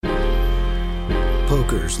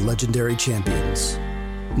Poker's legendary champions,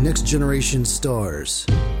 next generation stars,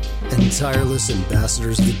 and tireless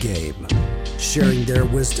ambassadors of the game, sharing their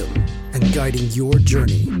wisdom and guiding your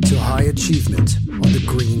journey to high achievement on the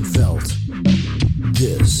green felt.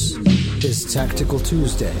 This is Tactical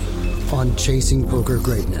Tuesday on Chasing Poker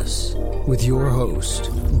Greatness with your host,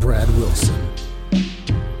 Brad Wilson.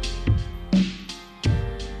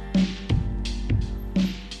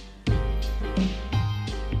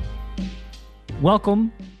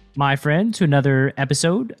 Welcome, my friend, to another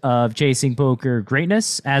episode of Chasing Poker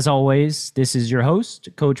Greatness. As always, this is your host,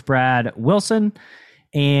 Coach Brad Wilson,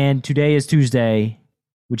 and today is Tuesday,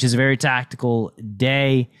 which is a very tactical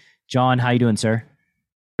day. John, how you doing, sir?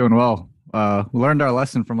 Doing well. Learned our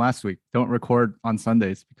lesson from last week. Don't record on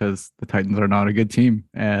Sundays because the Titans are not a good team,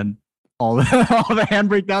 and all the hand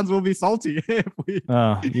breakdowns will be salty. If we...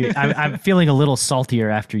 I'm feeling a little saltier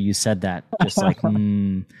after you said that. Just like,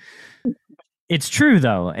 It's true,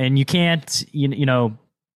 though, and you can't, you know,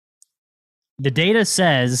 the data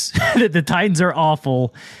says that the Titans are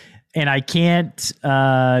awful, and I can't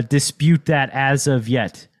dispute that as of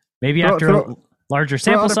yet. Maybe after a larger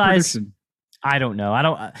sample size. I don't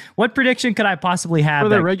know. What prediction could I possibly have? For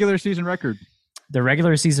the regular season record. The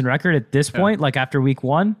regular season record at this point, like after week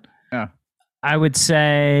one? Yeah. I would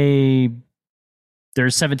say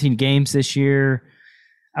there's 17 games this year.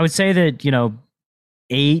 I would say that,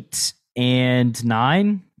 8 and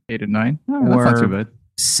 9. 8 and 9? Oh, that's not too bad.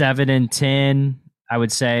 7 and 10, I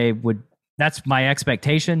would say that's my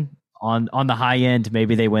expectation. On the high end,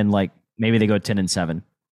 maybe they win, maybe they go 10 and 7.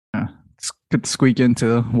 Yeah. Could squeak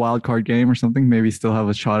into a wild card game or something. Maybe still have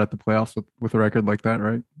a shot at the playoffs with a record like that,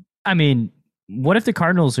 right? I mean, what if the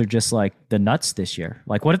Cardinals are just like the nuts this year?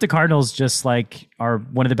 Like, what if the Cardinals just are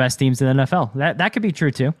one of the best teams in the NFL? That could be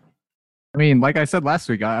true too. I mean, like I said last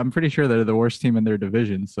week, I'm pretty sure they're the worst team in their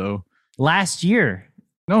division. So last year,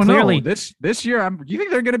 clearly, no, this year, do you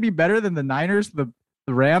think they're going to be better than the Niners, the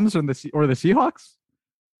Rams, or the Seahawks?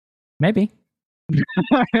 Maybe.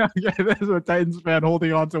 Yeah, that's a Titans fan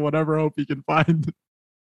holding on to whatever hope he can find.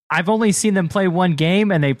 I've only seen them play one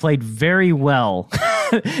game, and they played very well.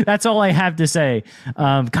 That's all I have to say.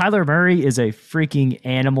 Kyler Murray is a freaking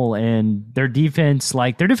animal, and their defense,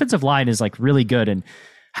 their defensive line is really good. And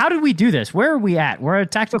how did we do this? Where are we at? We're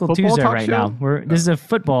at Tactical Tuesday right now. This is a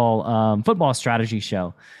football strategy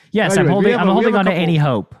show. Yes, anyways, I'm holding on to any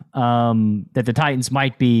hope that the Titans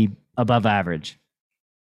might be above average.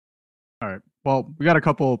 All right. Well, we got a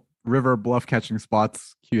couple river bluff catching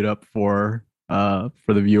spots queued up for the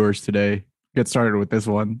viewers today. Get started with this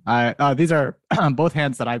one. These are both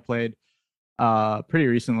hands that I played pretty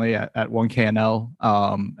recently at 1KNL.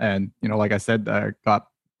 And like I said, I got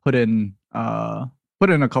put in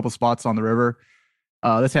a couple spots on the river.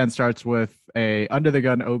 This hand starts with a under the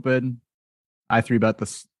gun open. I 3-bet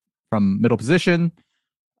this from middle position,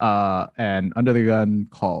 and under the gun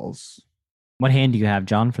calls. What hand do you have,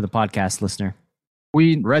 John, for the podcast listener?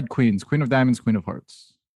 Red queens, queen of diamonds, queen of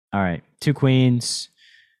hearts. All right, 2 queens.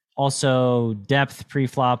 Also, depth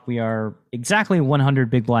pre-flop, we are exactly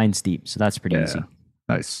 100 big blinds deep, so that's pretty easy.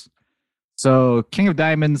 Nice. So, king of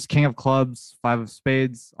diamonds, king of clubs, 5 of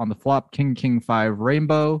spades. On the flop, king, 5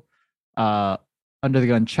 rainbow. Under the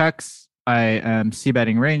gun checks. I am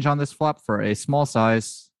c-betting range on this flop for a small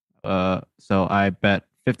size. So I bet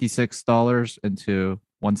 $56 into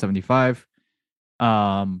 175.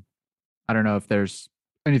 I don't know if there's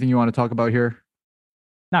anything you want to talk about here.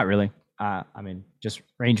 Not really. Just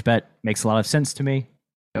range bet makes a lot of sense to me.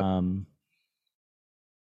 Yep.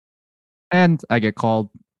 And I get called.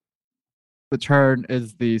 The turn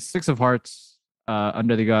is the 6 of hearts.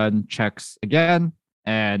 Under the gun checks again,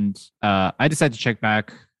 and I decide to check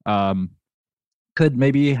back. Could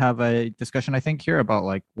maybe have a discussion, I think, here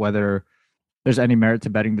about whether there's any merit to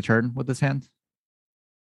betting the turn with this hand.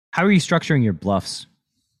 How are you structuring your bluffs?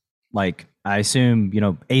 I assume,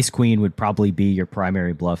 ace queen would probably be your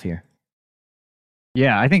primary bluff here.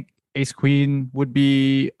 Yeah, I think ace queen would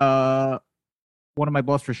be one of my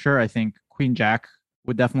bluffs for sure. I think queen jack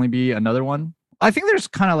would definitely be another one. I think there's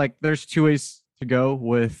kind of there's 2 ways to go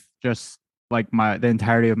with just the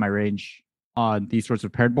entirety of my range on these sorts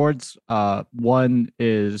of paired boards. One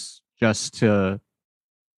is just to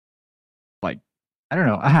I don't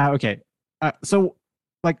know. Okay. So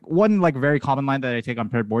one very common line that I take on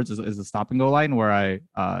paired boards is a stop and go line where I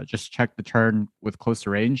just check the turn with close to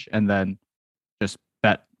range and then just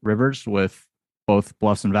bet rivers with both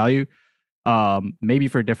bluffs and value. Maybe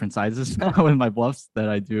for different sizes with my bluffs that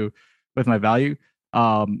I do with my value.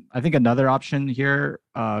 I think another option here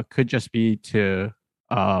could just be to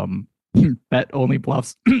bet only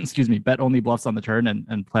bluffs. Excuse me, bet only bluffs on the turn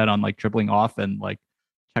and plan on like tripling off and like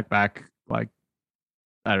check back like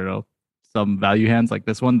I don't know some value hands like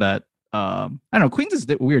this one that I don't know. Queens is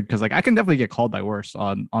weird because like I can definitely get called by worse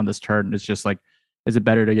on this turn. It's just like, is it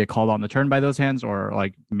better to get called on the turn by those hands or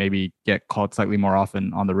like maybe get called slightly more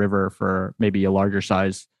often on the river for maybe a larger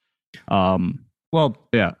size? Well,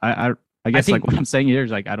 yeah, I guess like what I'm saying here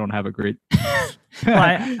is like I don't have a great.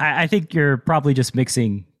 Well, I think you're probably just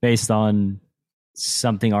mixing based on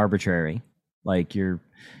something arbitrary. Like you're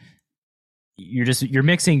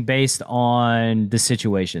mixing based on the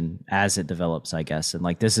situation as it develops, I guess. And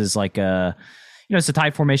like this is like it's a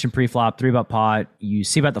tight formation pre-flop, 3-bet pot. You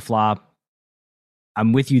see bet the flop.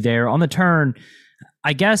 I'm with you there. On the turn,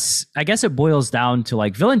 I guess it boils down to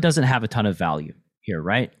like villain doesn't have a ton of value here,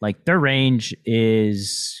 right? Like their range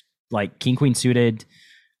is like king queen suited.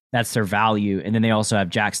 That's their value. And then they also have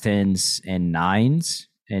jacks, 10s, and 9s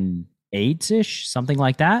and 8s ish, something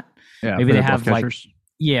like that. Yeah, maybe they have like catchers.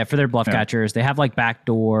 Yeah, for their bluff catchers. They have like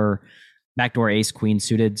backdoor ace queen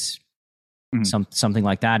suiteds, something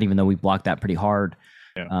like that, even though we blocked that pretty hard.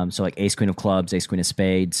 Yeah. So like ace queen of clubs, ace queen of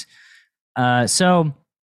spades. So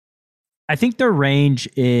I think their range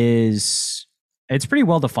it's pretty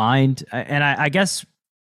well defined. And I guess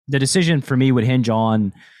the decision for me would hinge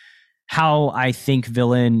on how I think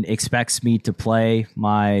villain expects me to play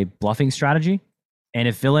my bluffing strategy. And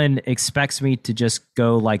if villain expects me to just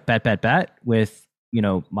go like bet with,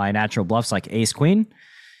 my natural bluffs like ace queen,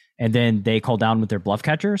 and then they call down with their bluff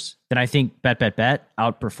catchers, then I think bet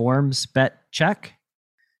outperforms bet check.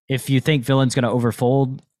 If you think villain's going to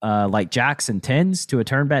overfold like jacks and 10s to a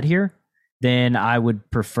turn bet here, then I would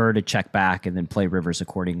prefer to check back and then play rivers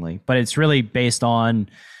accordingly. But it's really based on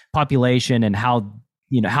population and how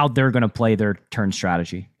they're going to play their turn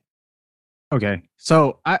strategy. Okay.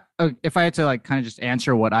 So if I had to like kind of just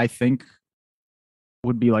answer what I think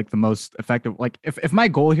would be like the most effective, like if my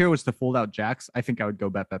goal here was to fold out jacks, I think I would go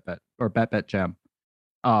bet or bet jam.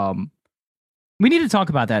 We need to talk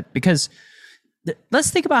about that because let's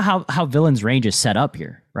think about how villain's range is set up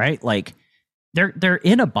here, right? Like they're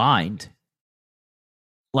in a bind.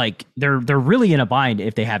 Like they're really in a bind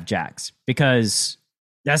if they have jacks because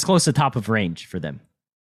that's close to top of range for them.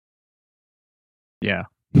 Yeah.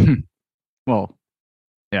 Well,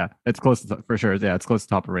 yeah, it's close to for sure. Yeah, it's close to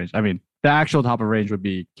top of range. I mean, the actual top of range would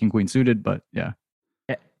be king queen suited, but yeah,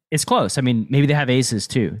 it's close. I mean, maybe they have aces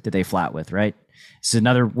too that they flat with, right? This is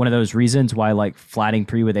another one of those reasons why like flatting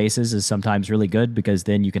pre with aces is sometimes really good because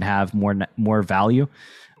then you can have more value.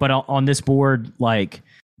 But on this board, like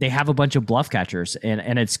they have a bunch of bluff catchers,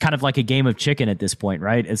 and it's kind of like a game of chicken at this point,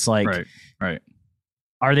 right? It's like, right.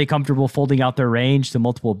 Are they comfortable folding out their range to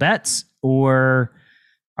multiple bets, or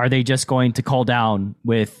are they just going to call down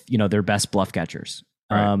with their best bluff catchers?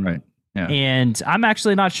 Right. Yeah. And I'm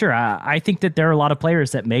actually not sure. I think that there are a lot of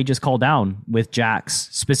players that may just call down with jacks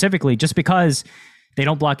specifically just because they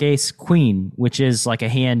don't block ace queen, which is like a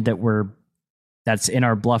hand that's in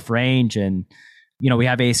our bluff range. And, we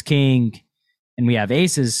have ace king and we have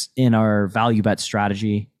aces in our value bet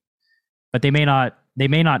strategy, but they may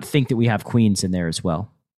not think that we have queens in there as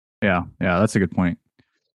well. Yeah. That's a good point.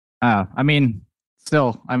 I mean,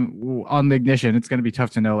 still, I'm on the ignition. It's going to be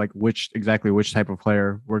tough to know like which type of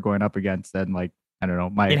player we're going up against. And like, I don't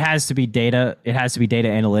know, it has to be data. It has to be data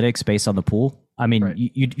analytics based on the pool. I mean, right.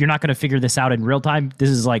 You're not going to figure this out in real time.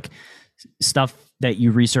 This is like stuff that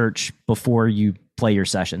you research before you play your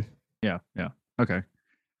session. Yeah. Okay.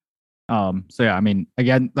 So yeah, I mean,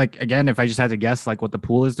 again, if I just had to guess like what the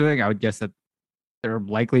pool is doing, I would guess that they're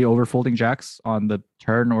likely overfolding jacks on the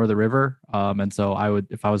turn or the river. And so I would,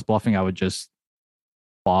 if I was bluffing, I would just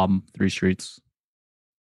bomb 3 streets.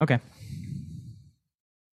 Okay.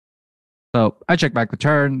 So I check back the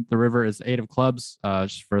turn. The river is 8 of clubs.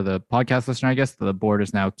 Just for the podcast listener, I guess the board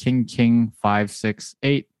is now king, 5, 6,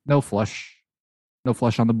 8. No flush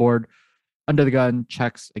on the board. Under the gun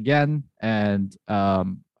checks again, and I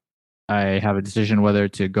have a decision whether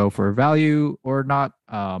to go for value or not.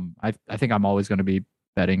 I think I'm always going to be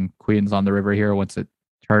betting queens on the river here once it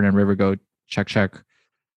turn and river go check.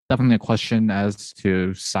 Definitely a question as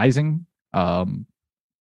to sizing. Do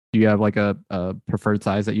you have like a preferred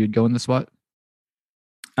size that you'd go in the spot?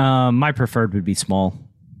 My preferred would be small.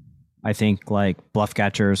 I think like bluff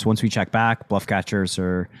catchers, once we check back, bluff catchers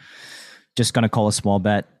are just going to call a small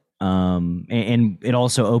bet. And it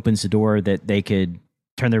also opens the door that they could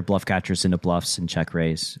turn their bluff catchers into bluffs and check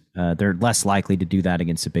raise. They're less likely to do that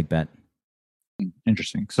against a big bet.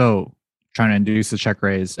 Interesting. So trying to induce the check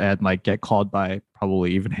raise and like get called by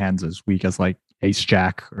probably even hands as weak as like ace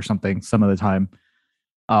jack or something some of the time.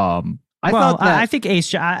 I think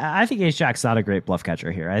I think Ace Jack's not a great bluff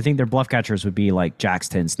catcher here. I think their bluff catchers would be like Jacks,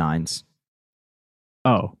 10s, 9s.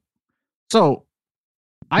 Oh, so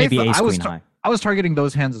maybe Ace Queen high. I was targeting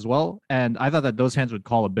those hands as well, and I thought that those hands would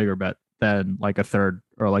call a bigger bet than like a third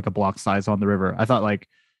or like a block size on the river. I thought like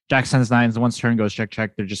Jacks, 10s, 9s, once turn goes check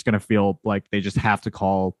check, they're just gonna feel like they just have to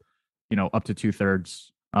call, up to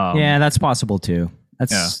 2/3. Yeah, that's possible too.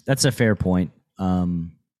 That's a fair point.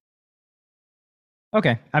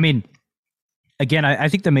 Okay, I mean, again, I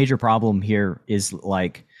think the major problem here is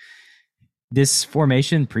like this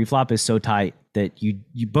formation preflop is so tight that you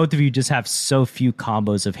both of you just have so few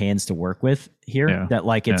combos of hands to work with here that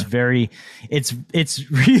like it's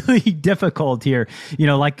really difficult here.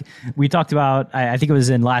 Like we talked about, I think it was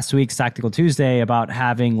in last week's Tactical Tuesday, about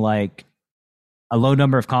having like a low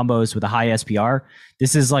number of combos with a high SPR.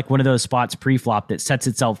 This is like one of those spots preflop that sets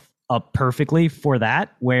itself up perfectly for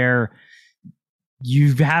that, where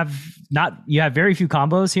you have very few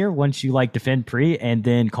combos here once you like defend pre and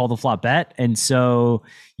then call the flop bet. And so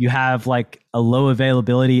you have like a low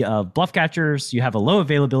availability of bluff catchers, you have a low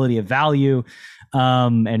availability of value,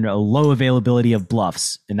 and a low availability of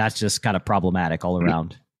bluffs. And that's just kind of problematic all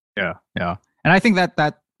around. Yeah. Yeah. And I think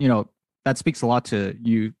that speaks a lot to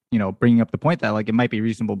you bringing up the point that like it might be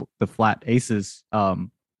reasonable to flat aces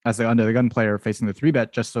as the under the gun player facing the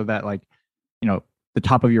 3-bet, just so that like, the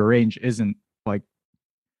top of your range isn't like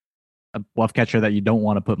a bluff catcher that you don't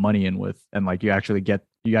want to put money in with, and like you actually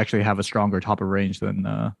have a stronger top of range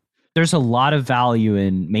than there's a lot of value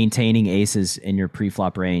in maintaining aces in your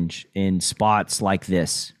preflop range in spots like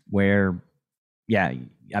this where I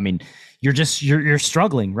mean you're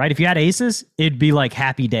struggling, right? If you had aces, it'd be like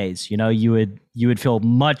happy days. You would feel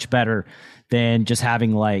much better than just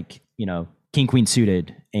having like, king queen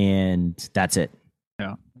suited and that's it.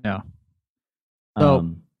 Yeah.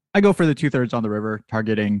 So I go for the 2/3 on the river,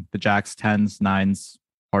 targeting the Jacks, 10s, 9s,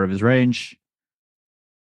 part of his range.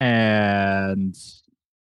 And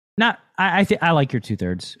I think I like your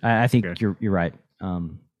 2/3. I think you're right.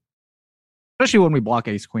 Especially when we block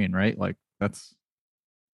ace queen, right? Like that's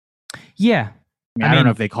yeah. I don't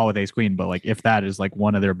know if they call it ace queen, but like if that is like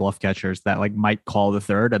one of their bluff catchers that like might call the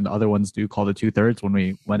third, and the other ones do call the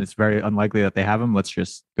 2/3 when it's very unlikely that they have them, let's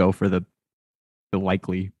just go for the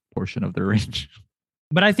likely portion of their range.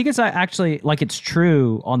 But I think it's actually like it's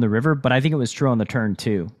true on the river, but I think it was true on the turn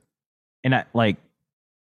too. And my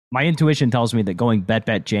intuition tells me that going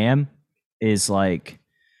bet jam is like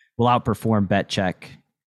will outperform bet check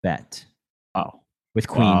bet. Oh, with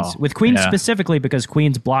queens, specifically because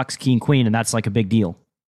queens blocks king queen, and that's like a big deal.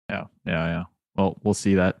 Yeah. Well, we'll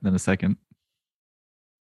see that in a second.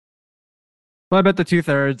 So I bet the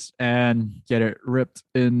 2/3 and get it ripped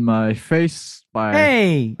in my face by.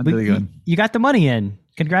 Hey, you got the money in.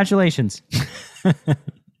 Congratulations.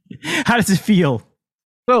 How does it feel?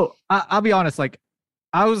 So I'll be honest. Like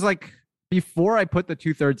I was like before I put the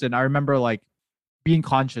 2/3 in, I remember like being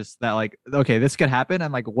conscious that like, okay, this could happen,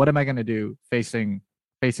 and like, what am I gonna do facing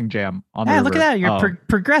jam on the river? Look at that! You're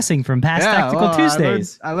progressing from past Tactical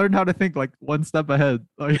Tuesdays. I learned how to think like one step ahead.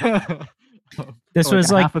 This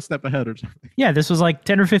was like half a step ahead or something. Yeah, this was like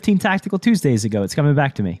 10 or 15 Tactical Tuesdays ago. It's coming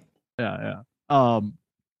back to me. Yeah.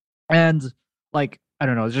 And like I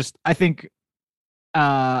don't know, just I think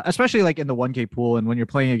especially like in the 1K pool and when you're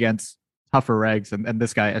playing against tougher regs and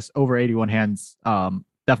this guy has over 81 hands,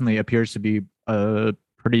 definitely appears to be a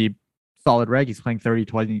pretty solid reg. He's playing 30,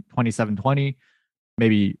 20, 27, 20,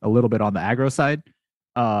 maybe a little bit on the aggro side.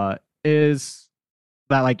 Is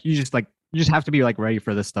that like you just have to be like ready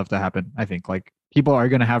for this stuff to happen. I think like people are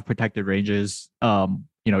going to have protected ranges,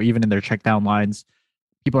 even in their check down lines.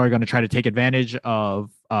 People are going to try to take advantage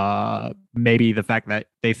of maybe the fact that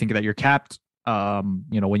they think that you're capped, when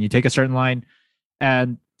you take a certain line.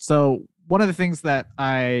 And so one of the things that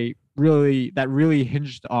really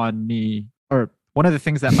hinged on me, or one of the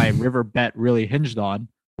things that my river bet really hinged on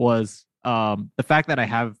was the fact that I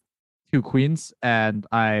have two queens and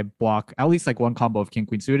I block at least like one combo of king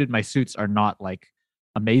queen suited. My suits are not like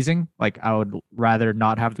amazing. Like I would rather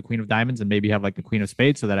not have the queen of diamonds and maybe have like the queen of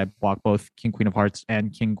spades, so that I block both king queen of hearts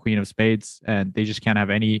and king queen of spades, and they just can't have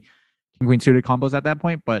any king queen suited combos at that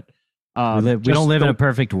point. But we don't live in a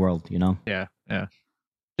perfect world, Yeah.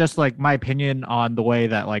 Just like my opinion on the way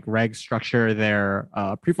that like regs structure their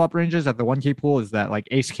preflop ranges at the 1K pool is that like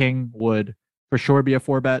ace king would for sure be a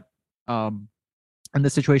 4-bet in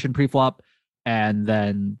this situation preflop, and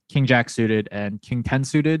then king jack suited and king 10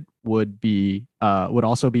 suited would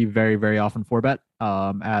also be very, very often 4-bet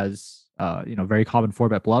as very common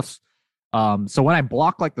 4-bet bluffs. So when I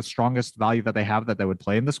block like the strongest value that they have that they would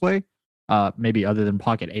play in this way, maybe other than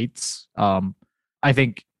pocket eights, I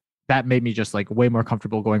think that made me just like way more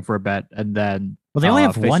comfortable going for a bet. And then Well, they only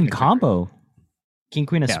have facing one a check raise. combo. King,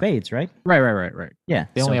 queen of Yeah. spades, right? Right. Yeah.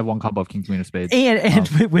 They only have one combo of king, queen of spades. And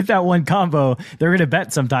with that one combo, they're going to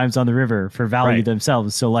bet sometimes on the river for value Right.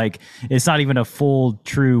 themselves. So like, it's not even a full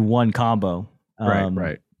true one combo.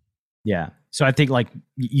 Right. Yeah. So I think like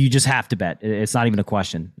you just have to bet. It's not even a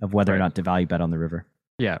question of whether or Right. not to value bet on the river.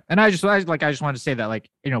 Yeah, and I just wanted to say that, like,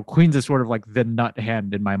 you know, queens is sort of like the nut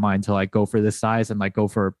hand in my mind to like go for this size and like go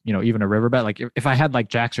for, you know, even a river bet. Like if I had like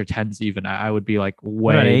jacks or tens, even I would be like about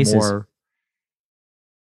way aces? more.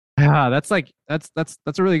 Yeah, that's a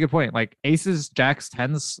really good point. Like aces, jacks,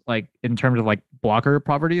 tens, like in terms of like blocker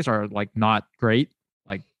properties are like not great.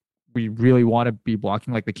 Like we really want to be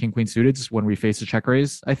blocking like the king queen suited when we face a check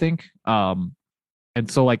raise, I think. And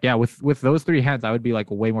so like yeah, with those three hands, I would be like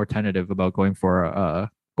way more tentative about going for a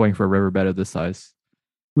river bet of this size.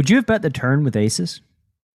 Would you have bet the turn with aces?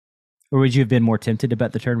 Or would you have been more tempted to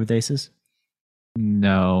bet the turn with aces?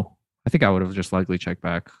 No, I think I would have just likely checked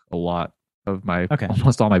back a lot of my Okay.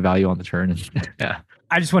 almost all my value on the turn. Yeah.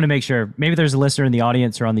 I just want to make sure maybe there's a listener in the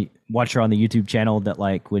audience or on the watcher on the YouTube channel that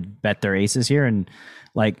like would bet their aces here. And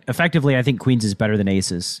like effectively, I think queens is better than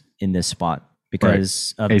aces in this spot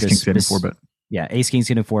because of Ace, king, this. queen, and 4-bet. Yeah, ace king's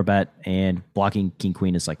gonna 4-bet and blocking king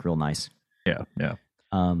queen is like real nice. Yeah.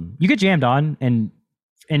 You get jammed on, and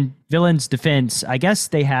in villain's defense, I guess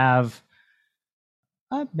they have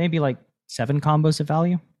maybe like 7 combos of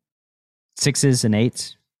value, 6s and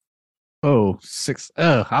 8s. Oh, 6.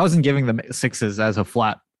 I wasn't giving them 6s as a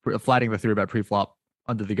flatting the 3-bet pre-flop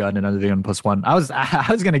under the gun and under the gun +1. I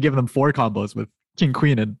was gonna give them 4 combos with king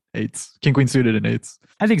queen and 8s, king queen suited and 8s.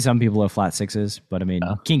 I think some people have flat 6s, but I mean,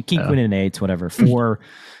 king Yeah. queen and 8s, whatever. 4,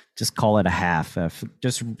 just call it a half.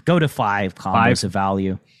 Just go to 5 combos of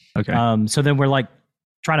value. Okay. So then we're like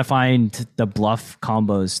trying to find the bluff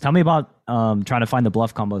combos. Tell me about trying to find the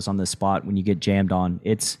bluff combos on this spot when you get jammed on.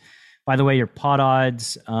 It's, by the way, your pot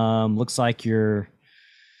odds looks like you're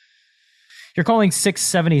calling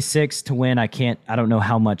 676 to win. I don't know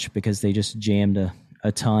how much because they just jammed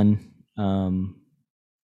a ton.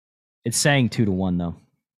 It's saying 2-1 though.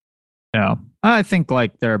 Yeah. I think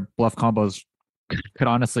like their bluff combos could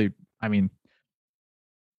honestly, I mean,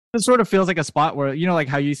 it sort of feels like a spot where, you know, like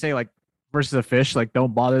how you say like versus a fish, like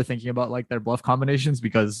don't bother thinking about like their bluff combinations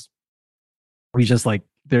because we just like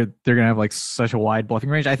they're gonna have like such a wide bluffing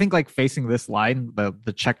range. I think like facing this line,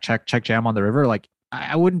 the check jam on the river, like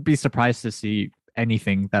I wouldn't be surprised to see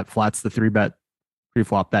anything that flats the 3-bet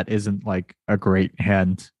pre-flop that isn't like a great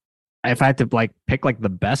hand. If I had to like pick like the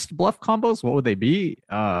best bluff combos, what would they be?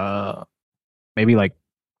 Maybe like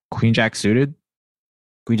queen jack suited.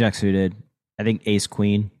 Queen jack suited. I think ace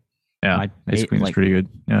queen. Yeah, ace queen is pretty good.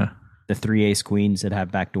 Yeah, the 3 ace queens that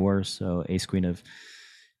have back doors. So ace queen of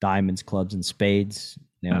diamonds, clubs, and spades.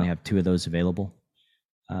 They only have 2 of those available.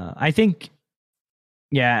 I think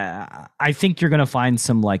you're going to find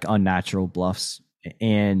some like unnatural bluffs,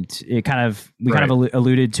 and we kind of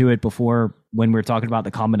alluded to it before when we were talking about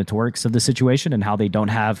the combinatorics of the situation and how they don't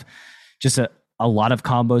have just a lot of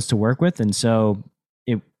combos to work with. And so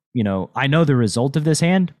I know the result of this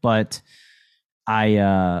hand, but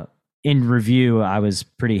in review, I was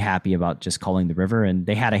pretty happy about just calling the river, and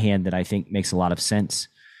they had a hand that I think makes a lot of sense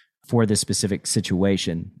for this specific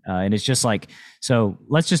situation. And it's just like, so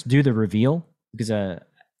let's just do the reveal because,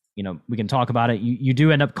 we can talk about it. You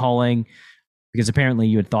do end up calling because apparently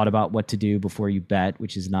you had thought about what to do before you bet,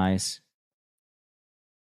 which is nice.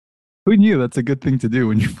 Who knew that's a good thing to do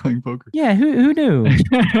when you're playing poker? Yeah, who knew?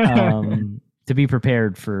 To be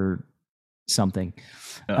prepared for something.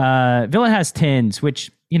 Yeah. Villain has 10s,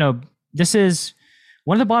 which, this is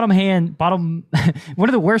one of the one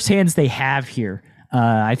of the worst hands they have here.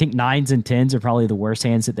 I think 9s and 10s are probably the worst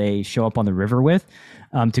hands that they show up on the river with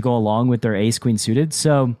to go along with their ace queen suited.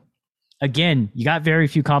 So again, you got very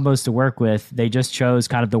few combos to work with. They just chose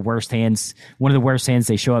kind of the worst hands, one of the worst hands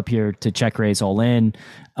they show up here to check raise all in.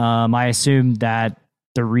 I assume that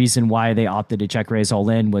the reason why they opted to check raise all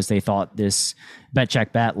in was they thought this bet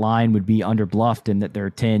check bet line would be under bluffed and that their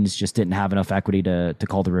 10s just didn't have enough equity to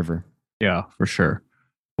call the river. Yeah, for sure.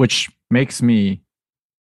 Which makes me,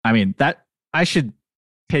 that I should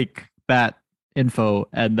take that info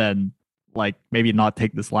and then like maybe not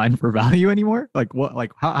take this line for value anymore. Like what?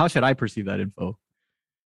 Like how should I perceive that info?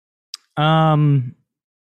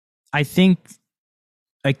 I think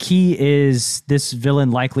a key is this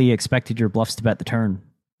villain likely expected your bluffs to bet the turn.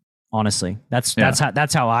 Honestly, that's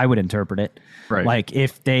how I would interpret it. Right. Like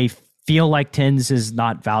if they feel like 10s is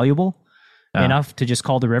not valuable enough to just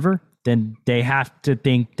call the river, then they have to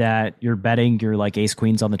think that you're betting your like ace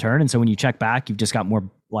queens on the turn. And so when you check back, you've just got more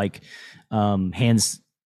like hands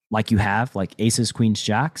like you have, like aces, queens,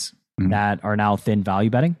 jacks that are now thin value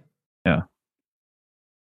betting. Yeah.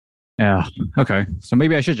 Yeah. Okay. So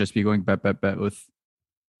maybe I should just be going bet with,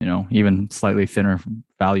 even slightly thinner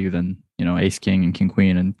value than, ace king and king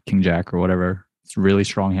queen and king jack or whatever. It's really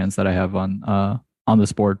strong hands that I have on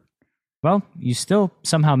this board. Well, you still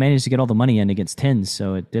somehow managed to get all the money in against tens,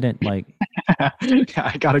 so it didn't like.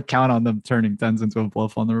 I got to count on them turning tens into a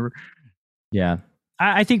bluff on the river. Yeah.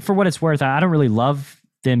 I think for what it's worth, I don't really love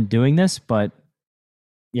them doing this, but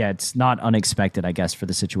yeah, it's not unexpected, I guess, for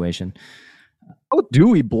the situation. How do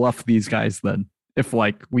we bluff these guys then? If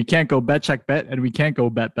like we can't go bet check bet and we can't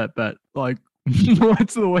go bet, like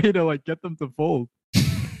what's the way to like get them to fold?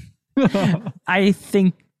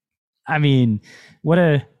 I mean, what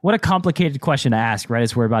a complicated question to ask, right?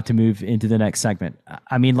 As we're about to move into the next segment.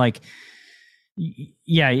 I mean, like,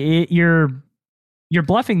 yeah, you're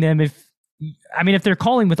bluffing them if they're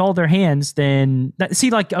calling with all their hands, then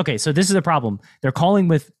okay, so this is a problem. They're calling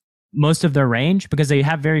with most of their range because they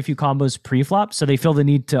have very few combos pre-flop, so they feel the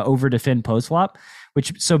need to over defend post-flop,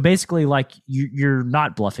 so basically like you're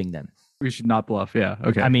not bluffing them. We should not bluff. Yeah.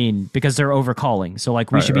 Okay. I mean, because they're over calling. So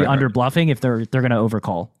like we should be under bluffing if they're going to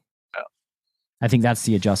overcall. Yeah. I think that's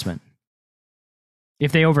the adjustment.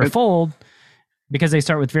 If they overfold because they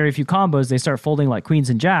start with very few combos, they start folding like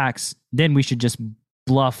queens and jacks, then we should just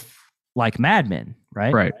bluff like madmen,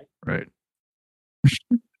 right? Right.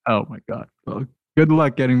 Oh my God. Well, good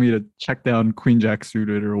luck getting me to check down queen jack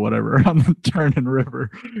suited or whatever on the turn and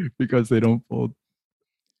river because they don't fold.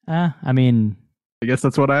 I mean, I guess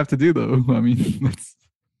that's what I have to do, though. I mean,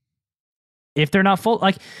 if they're not full,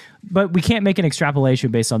 but we can't make an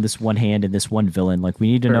extrapolation based on this one hand and this one villain. Like,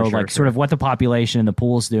 we need to know, sort of what the population and the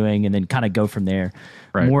pool's doing, and then kind of go from there.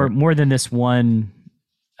 Right, more than this one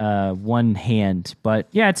hand. But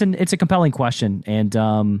yeah, it's a compelling question, and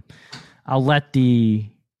I'll let the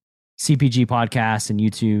CPG podcast and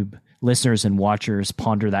YouTube listeners and watchers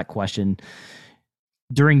ponder that question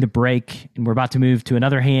during the break. And we're about to move to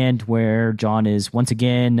another hand where John is once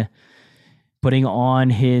again putting on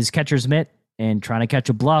his catcher's mitt and trying to catch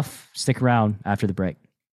a bluff. Stick around after the break.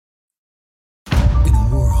 In a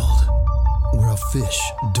world where a fish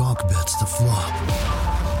donk bets the flop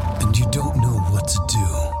and you don't know what to do,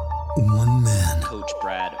 one man, Coach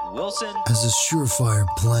Brad Wilson, has a surefire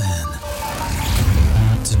plan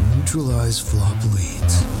to neutralize flop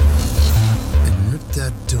leads and rip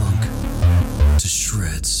that dunk to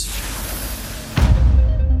shreds.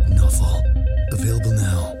 Nuffle. Available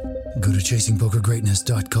now. Go to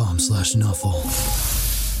chasingpokergreatness.com/Nuffle.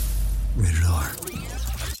 Rated R.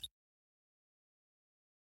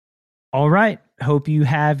 All right. Hope you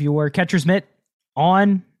have your catcher's mitt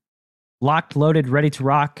on, locked, loaded, ready to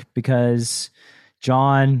rock, because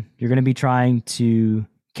John, you're going to be trying to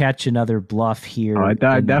catch another bluff here. Oh, I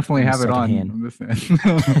definitely have it on.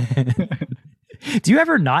 Do you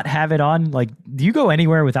ever not have it on? Like, do you go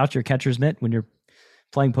anywhere without your catcher's mitt when you're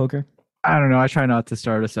playing poker? I don't know. I try not to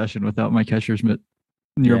start a session without my catcher's mitt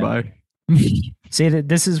nearby. Yeah. See,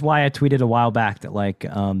 this is why I tweeted a while back that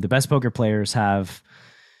the best poker players have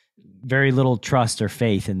very little trust or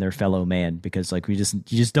faith in their fellow man, because you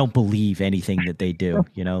just don't believe anything that they do.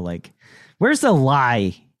 Where's the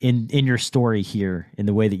lie in your story here in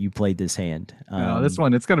the way that you played this hand? This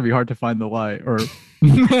one, it's gonna be hard to find the lie or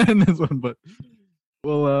in this one, but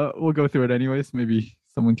we'll go through it anyways. Maybe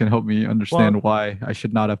someone can help me understand why I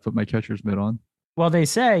should not have put my catcher's mitt on. Well, they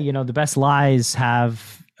say, the best lies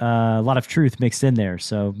have a lot of truth mixed in there.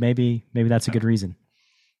 So maybe that's a good reason.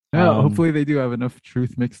 Yeah, hopefully they do have enough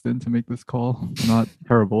truth mixed in to make this call not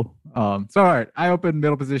terrible. So all right, I open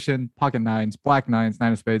middle position, pocket nines, black nines,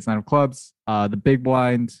 nine of spades, nine of clubs. The big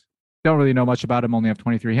blind, don't really know much about him, only have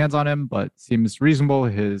 23 hands on him, but seems reasonable.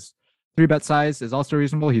 His 3-bet size is also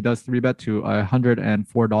reasonable. He does 3-bet to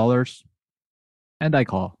 $104. And I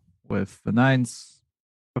call with the nines.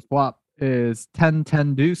 The flop is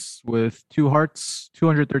 10-10 deuce with 2 hearts,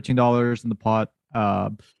 $213 in the pot.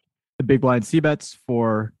 The big blind c-bets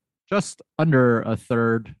for just under a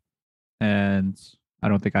third, and I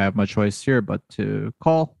don't think I have much choice here but to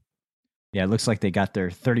call. Yeah, it looks like they got their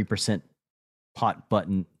 30% pot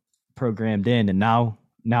button programmed in, and now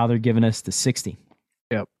they're giving us the 60.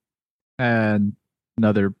 Yep. And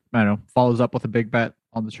another, follows up with a big bet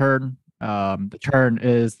on the turn. The turn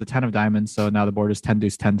is the 10 of diamonds, so now the board is 10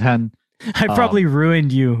 deuce 10-10. I probably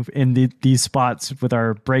ruined you in these spots with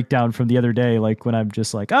our breakdown from the other day, like when I'm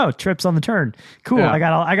just like, oh, trips on the turn. Cool. Yeah. I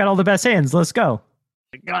got all the best hands. Let's go.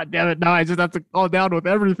 God damn it. Now I just have to call down with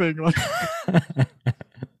everything.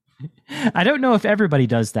 I don't know if everybody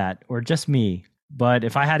does that or just me, but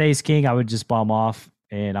if I had ace king, I would just bomb off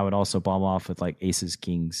and I would also bomb off with like aces,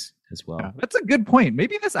 kings as well. Yeah, that's a good point.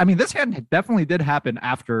 Maybe this hand definitely did happen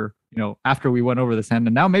after, after we went over this hand.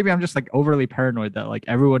 And now maybe I'm just like overly paranoid that like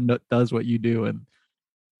everyone does what you do and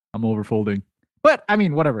I'm overfolding. But I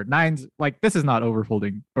mean, whatever. Nines, like this is not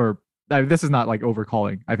overfolding or this is not like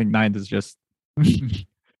overcalling. I think nines is just, I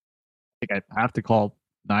think I have to call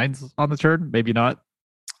nines on the turn. Maybe not.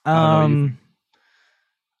 I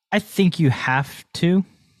think you have to.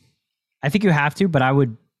 But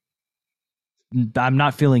I'm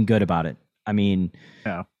not feeling good about it. I mean,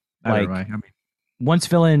 yeah, once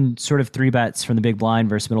villain sort of 3-bets from the big blind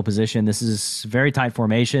versus middle position, this is very tight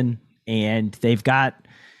formation, and they've got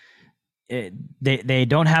they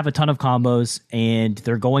don't have a ton of combos, and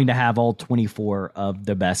they're going to have all 24 of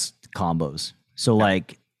the best combos. So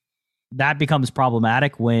like that becomes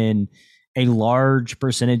problematic when a large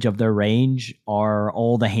percentage of their range are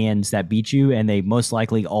all the hands that beat you, and they most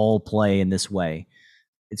likely all play in this way.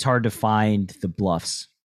 It's hard to find the bluffs.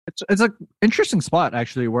 It's an interesting spot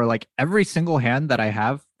actually, where like every single hand that I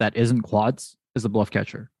have that isn't quads is a bluff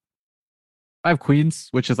catcher. I have queens,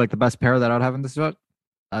 which is like the best pair that I would have in this spot.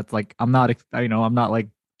 That's like I'm not like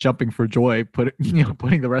jumping for joy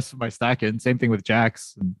putting the rest of my stack in. Same thing with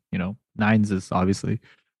jacks, and nines is obviously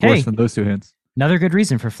worse than those two hands. Another good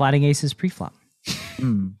reason for flatting aces pre-flop.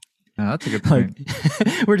 Yeah, that's a good point.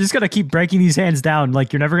 We're just going to keep breaking these hands down.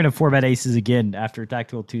 Like, you're never going to 4-bet aces again after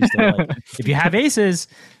Tactical Tuesday. Like, if you have aces,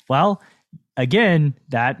 well, again,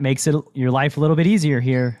 that makes your life a little bit easier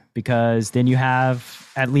here, because then you have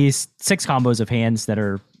at least 6 combos of hands that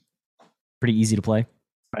are pretty easy to play.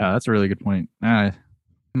 Yeah, that's a really good point. Okay.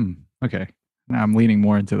 Now I'm leaning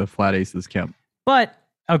more into the flat aces camp. But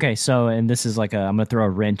okay, so, and this is like I'm going to throw a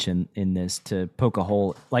wrench in this to poke a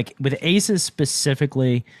hole. Like with aces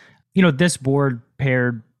specifically, this board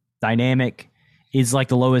paired dynamic is like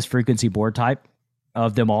the lowest frequency board type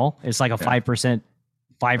of them all. It's like a 5%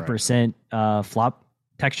 flop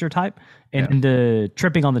texture type. And the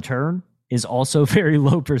tripping on the turn is also very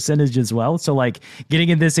low percentage as well. So like getting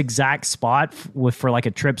in this exact spot for like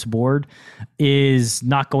a trips board is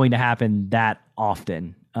not going to happen that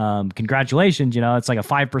often. Congratulations, it's like a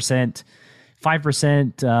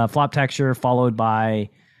 5% flop texture followed by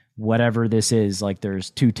whatever this is. Like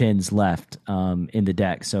there's 2 tens left in the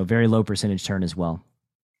deck, so very low percentage turn as well.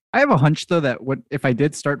 I have a hunch though that if I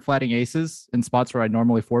did start flatting aces in spots where I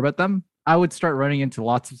normally 4-bet them, I would start running into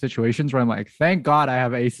lots of situations where I'm like, thank God I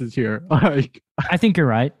have aces here. Like, I think you're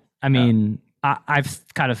right. I mean, I've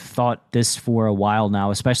kind of thought this for a while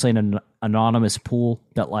now, especially in an anonymous pool,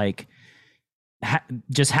 that like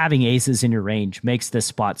just having aces in your range makes this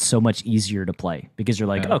spot so much easier to play, because you're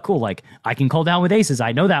like, oh, cool, like I can call down with aces.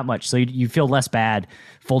 I know that much. So you feel less bad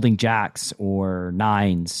folding jacks or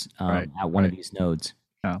nines at one of these nodes.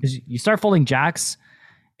 Because you start folding jacks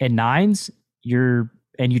and nines,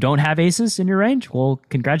 and you don't have aces in your range, well,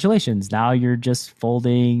 congratulations. Now you're just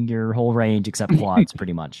folding your whole range except quads,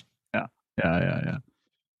 pretty much. Yeah.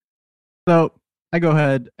 So I go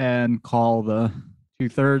ahead and call the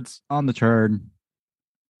 2/3 on the turn.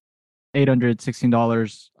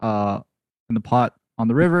 $816 in the pot on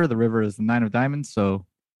the river. The river is the 9 of diamonds, so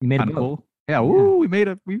you made it cool. Yeah, woo, we made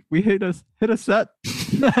we hit a set.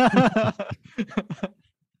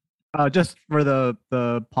 Just for the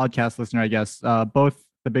podcast listener, I guess, both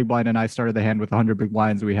the big blind and I started the hand with 100 big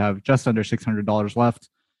blinds. We have just under $600 left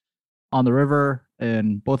on the river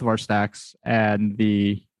in both of our stacks, and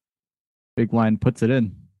the big blind puts it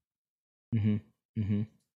in.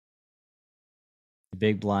 The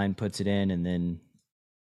big blind puts it in, and then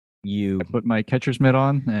I put my catcher's mitt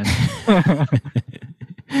on. And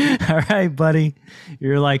all right, buddy,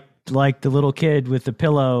 you're like the little kid with the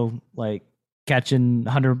pillow, like catching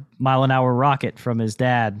 100-mile-an-hour rocket from his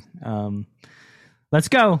dad. Let's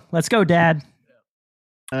go, Dad.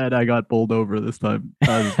 And I got bowled over this time.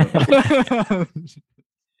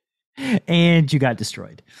 And you got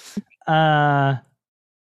destroyed. I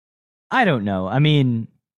don't know. I mean,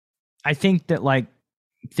 I think that like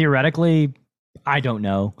theoretically, I don't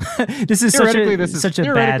know. This is such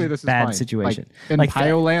a bad situation. Like, in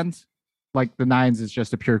Pio land, like the nines is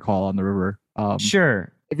just a pure call on the river.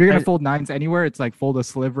 Sure. If you're gonna fold nines anywhere, it's like fold a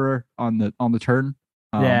sliver on the turn.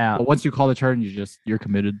 But once you call the turn, you're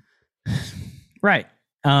committed. Right.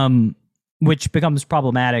 Which becomes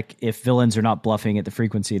problematic if villains are not bluffing at the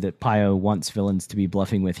frequency that Pio wants villains to be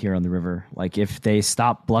bluffing with here on the river. Like if they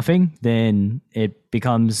stop bluffing, then it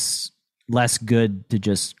becomes less good to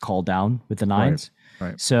just call down with the nines.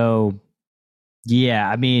 Right. So yeah,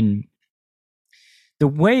 I mean, the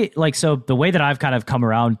way that I've kind of come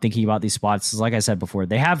around thinking about these spots is, like I said before,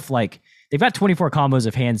 they've got 24 combos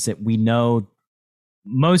of hands that we know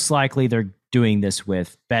most likely they're doing this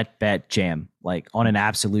with bet jam, like on an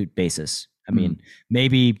absolute basis. I mean,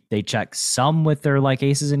 maybe they check some with their like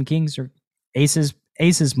aces and kings or aces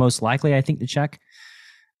most likely, I think, to check.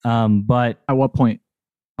 But at what point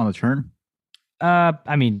on the turn?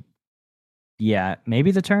 I mean, yeah,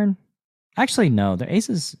 maybe the turn. Actually, no, the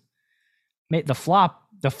aces, the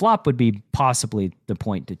flop would be possibly the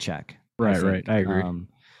point to check. Right. I agree.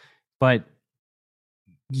 But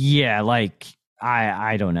yeah, like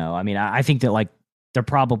I don't know. I mean, I think that like they're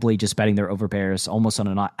probably just betting their overpairs almost on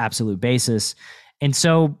an absolute basis. And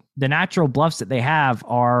so the natural bluffs that they have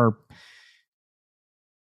are,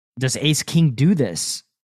 does ace king do this?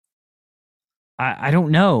 I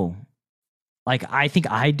don't know. Like, I think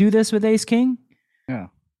I do this with ace king. Yeah.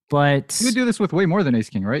 But you would do this with way more than ace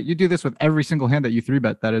king, right? You do this with every single hand that you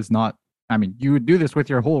 3-bet that is not, I mean, you would do this with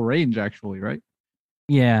your whole range actually, right?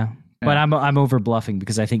 Yeah. But I'm over bluffing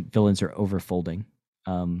because I think villains are over folding.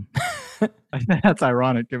 That's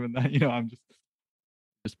ironic given that, I'm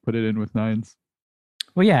just put it in with nines.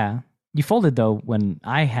 Well, yeah. You folded though when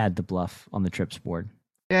I had the bluff on the trips board.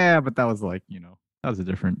 Yeah, but that was like, that was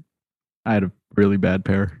I had a really bad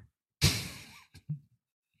pair.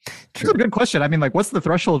 That's a good question. I mean, like, what's the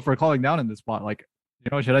threshold for calling down in this spot? Like,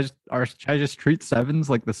 should I just treat sevens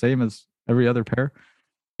like the same as every other pair?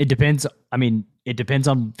 It depends. I mean, it depends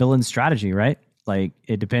on villain's strategy, right? Like,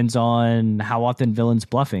 it depends on how often villain's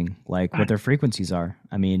bluffing, like what their frequencies are.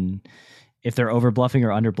 I mean, if they're over bluffing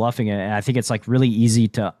or under bluffing, and I think it's like really easy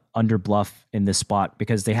to under bluff in this spot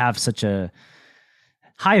because they have such a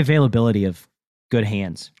high availability of good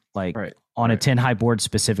hands, like on a 10 high board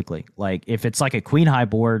specifically. Like if it's like a queen high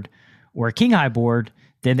board or a king high board,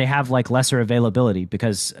 then they have like lesser availability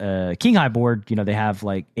because king high board, they have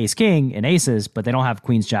like ace king and aces, but they don't have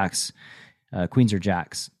queens jacks, queens or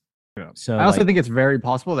jacks. Yeah. So I also think it's very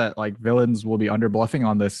possible that like villains will be under bluffing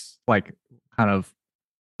on this like kind of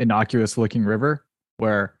innocuous looking river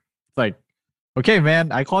where it's like, okay,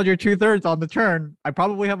 man, I called your 2/3 on the turn. I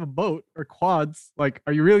probably have a boat or quads. Like,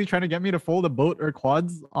 are you really trying to get me to fold a boat or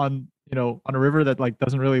quads on a river that like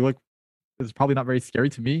doesn't really look, is probably not very scary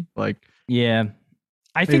to me? Like, yeah,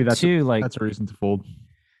 I think that's too. Like, that's a reason to fold.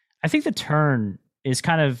 I think the turn is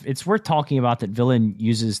kind of, it's worth talking about that villain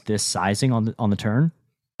uses this sizing on the turn.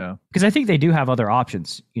 Yeah, because I think they do have other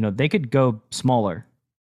options. They could go smaller,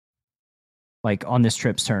 like on this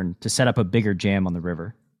trip's turn, to set up a bigger jam on the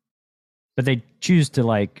river. But they choose to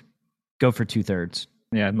like go for 2/3.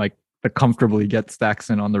 Yeah, and like the comfortably get stacks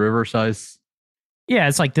in on the river size. Yeah,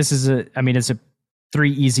 it's like it's a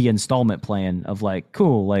 3 easy installment plan of like,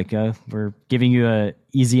 cool, like we're giving you a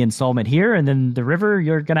easy installment here, and then the river,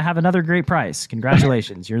 you're gonna have another great price.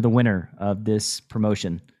 Congratulations, you're the winner of this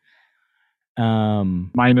promotion.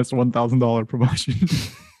 Minus $1,000 promotion.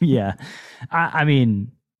 Yeah, I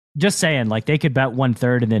mean, just saying, like they could bet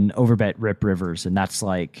 1/3 and then overbet rip rivers, and that's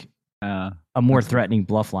like a more threatening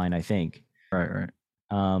bluff line, I think. Right.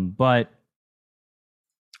 But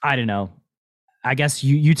I don't know. I guess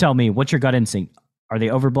you tell me, what's your gut instinct? Are they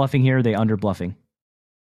over bluffing here? Or are they under bluffing?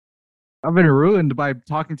 I've been ruined by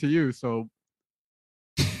talking to you, so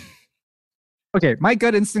okay, my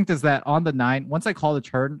gut instinct is that on the 9, once I call the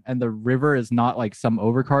turn and the river is not like some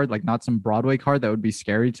overcard, like not some Broadway card that would be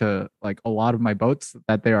scary to like a lot of my boats,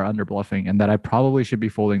 that they are under bluffing and that I probably should be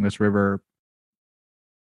folding this river.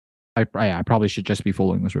 I probably should just be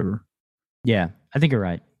folding this river. Yeah, I think you're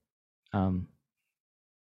right.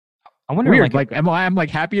 I wonder, weird. Like, I'm like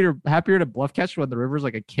happier to bluff catch when the river's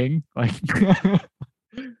like a king. Like,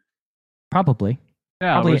 probably.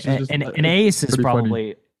 Yeah, probably an ace is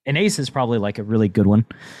probably funny. An ace is probably like a really good one.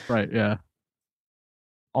 Right. Yeah.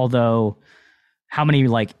 Although, how many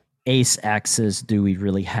like ace X's do we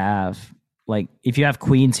really have? Like, if you have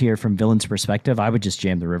queens here from villain's perspective, I would just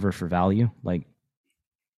jam the river for value. Like,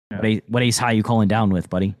 what ace high you calling down with,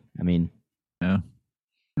 buddy? I mean, yeah.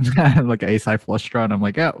 Like ace high flush draw, and I'm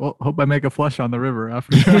like, yeah, well, hope I make a flush on the river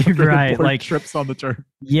after right, like trips on the turn.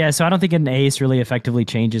 Yeah, so I don't think an ace really effectively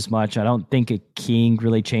changes much. I don't think a king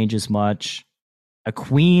really changes much. A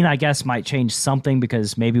queen, I guess, might change something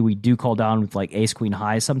because maybe we do call down with like ace queen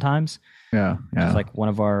high sometimes. Yeah. It's like one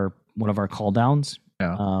of our call downs.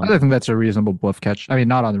 Yeah, I think that's a reasonable bluff catch. I mean,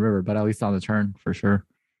 not on the river, but at least on the turn for sure.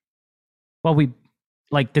 Well,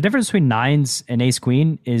 like the difference between nines and ace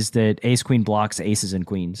queen is that ace queen blocks aces and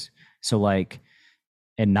queens. So like,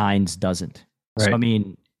 and nines doesn't. Right. So I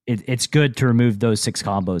mean, it's good to remove those 6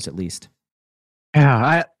 combos at least.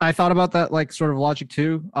 Yeah, I thought about that like sort of logic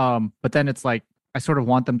too. But then it's like I sort of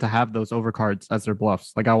want them to have those overcards as their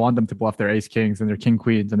bluffs. Like I want them to bluff their ace kings and their king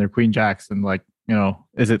queens and their queen jacks, and like,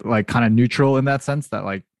 is it like kind of neutral in that sense that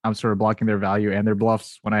like I'm sort of blocking their value and their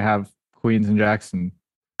bluffs when I have queens and jacks. And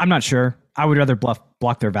I'm not sure. I would rather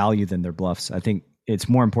block their value than their bluffs. I think it's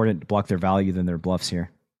more important to block their value than their bluffs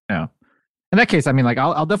here. yeah, in that case, I mean, like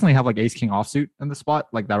I'll definitely have like ace king offsuit in the spot.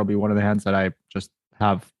 Like that'll be one of the hands that I just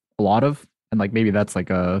have a lot of, and like maybe that's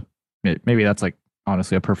like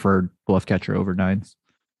honestly a preferred bluff catcher over nines.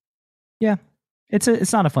 Yeah.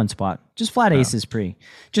 It's not a fun spot. Just flat aces pre.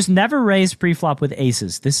 Just never raise pre-flop with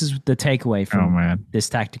aces. This is the takeaway from this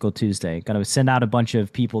Tactical Tuesday. Gonna send out a bunch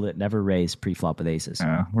of people that never raise pre-flop with aces.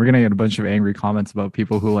 Yeah, we're gonna get a bunch of angry comments about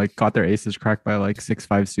people who like got their aces cracked by like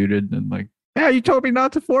 6-5 suited and like, yeah, you told me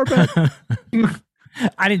not to 4-bet.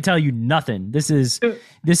 I didn't tell you nothing. This is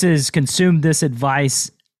consume this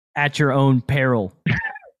advice at your own peril.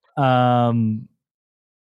 So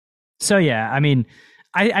yeah, I mean,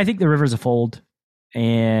 I think the river's a fold.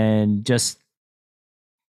 And just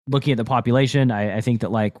looking at the population, I think that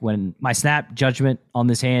like when my snap judgment on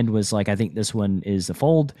this hand was like, I think this one is a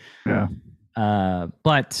fold. Yeah.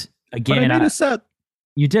 But again, but I made a set.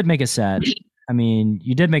 You did make a set. I mean,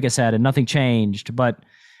 you did make a set and nothing changed. But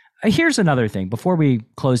here's another thing before we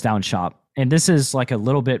close down shop. And this is like a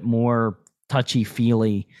little bit more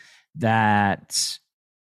touchy-feely that,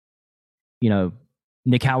 you know,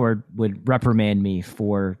 Nick Howard would reprimand me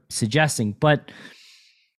for suggesting. But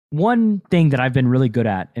one thing that I've been really good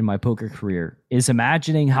at in my poker career is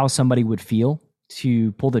imagining how somebody would feel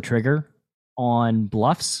to pull the trigger on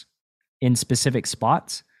bluffs in specific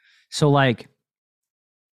spots. So like,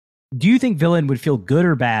 do you think Villain would feel good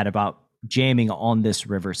or bad about jamming on this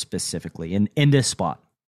river specifically in this spot?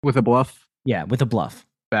 With a bluff? Yeah, with a bluff.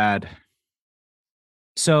 Bad.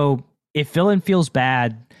 So if Villain feels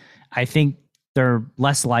bad, I think they're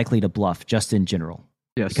less likely to bluff just in general.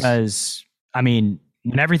 Yes. Because, I mean,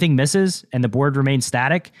 when everything misses and the board remains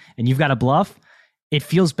static and you've got a bluff, it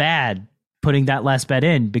feels bad putting that last bet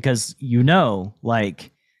in because you know, like,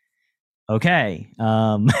 okay,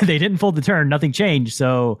 they didn't fold the turn, nothing changed.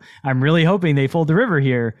 So I'm really hoping they fold the river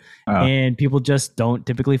here. And people just don't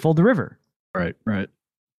typically fold the river. Right.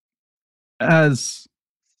 As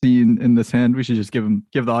seen in this hand, we should just give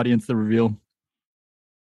the audience the reveal.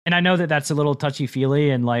 And I know that that's a little touchy-feely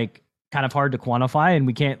and like kind of hard to quantify, and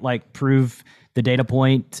we can't like prove the data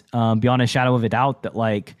point beyond a shadow of a doubt that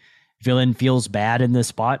like Villain feels bad in this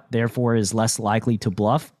spot, therefore is less likely to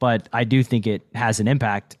bluff. But I do think it has an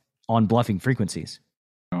impact on bluffing frequencies.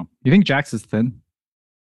 Oh. You think Jax is thin?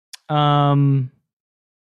 What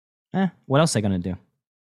else are they gonna do?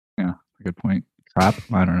 Yeah, good point. Trap?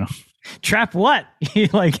 I don't know. Trap what?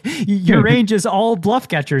 Like your range is all bluff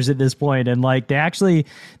catchers at this point, and like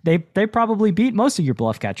they probably beat most of your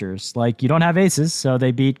bluff catchers. Like you don't have aces, so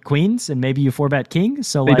they beat queens, and maybe you 4-bet king.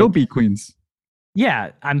 So they don't beat queens. Yeah,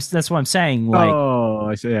 that's what I'm saying. Like, oh,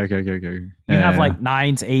 I see. Okay. You have like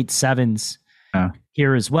 9s, 8s, 7s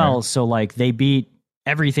here as well. Right. So like they beat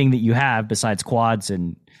everything that you have besides quads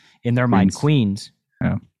and in their mind queens.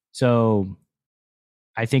 Yeah. So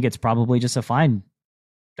I think it's probably just a fine.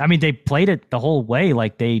 I mean, they played it the whole way.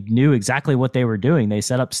 Like they knew exactly what they were doing. They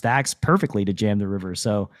set up stacks perfectly to jam the river.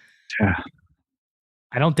 So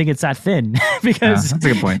I don't think it's that thin because that's a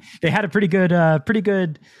good point. They had a pretty good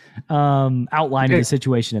outline of the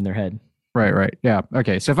situation in their head. Right. Yeah.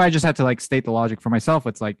 Okay. So if I just had to like state the logic for myself,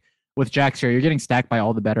 it's like with Jacks here, you're getting stacked by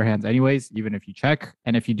all the better hands anyways, even if you check.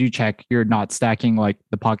 And if you do check, you're not stacking like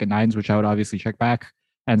the pocket nines, which I would obviously check back.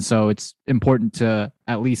 And so it's important to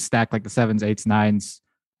at least stack like the 7s, 8s, 9s.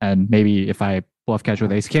 And maybe if I bluff catch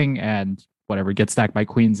with ace king and whatever, get stacked by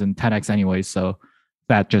queens and 10x anyways. So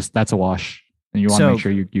that's a wash. And you want to make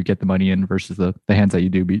sure you get the money in versus the hands that you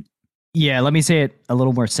do beat. Yeah, let me say it a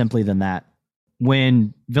little more simply than that.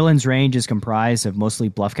 When Villain's range is comprised of mostly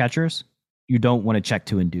bluff catchers, you don't want to check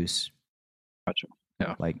to induce. Gotcha.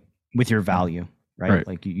 Yeah. Like with your value, right?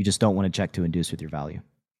 Like you just don't want to check to induce with your value.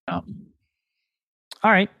 No. All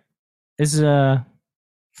right. This is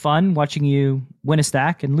fun watching you win a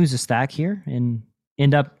stack and lose a stack here and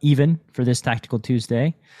end up even for this Tactical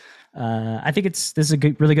Tuesday. I think this is a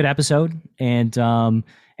really good episode. And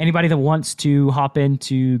anybody that wants to hop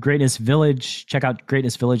into Greatness Village, check out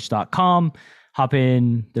greatnessvillage.com. Hop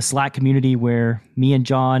in the Slack community where me and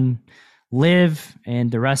John live and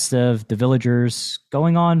the rest of the villagers,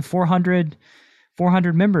 going on 400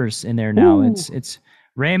 members in there now. Ooh. It's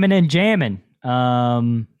ramming and jamming.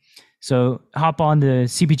 So hop on the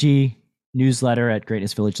CPG newsletter at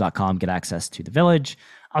greatnessvillage.com, get access to the village.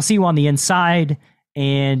 I'll see you on the inside.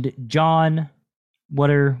 And John, what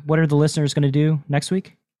are the listeners going to do next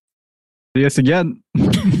week? Yes, again.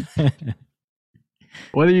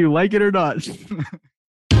 Whether you like it or not.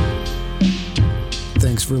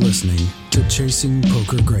 Thanks for listening to Chasing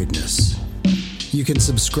Poker Greatness. You can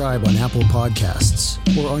subscribe on Apple Podcasts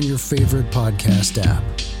or on your favorite podcast app.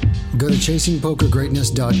 Go to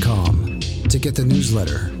chasingpokergreatness.com to get the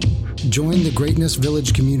newsletter, join the Greatness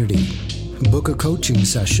Village community, book a coaching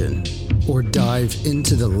session, or dive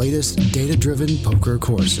into the latest data-driven poker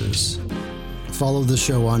courses. Follow the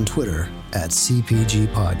show on Twitter at CPG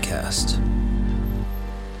Podcast.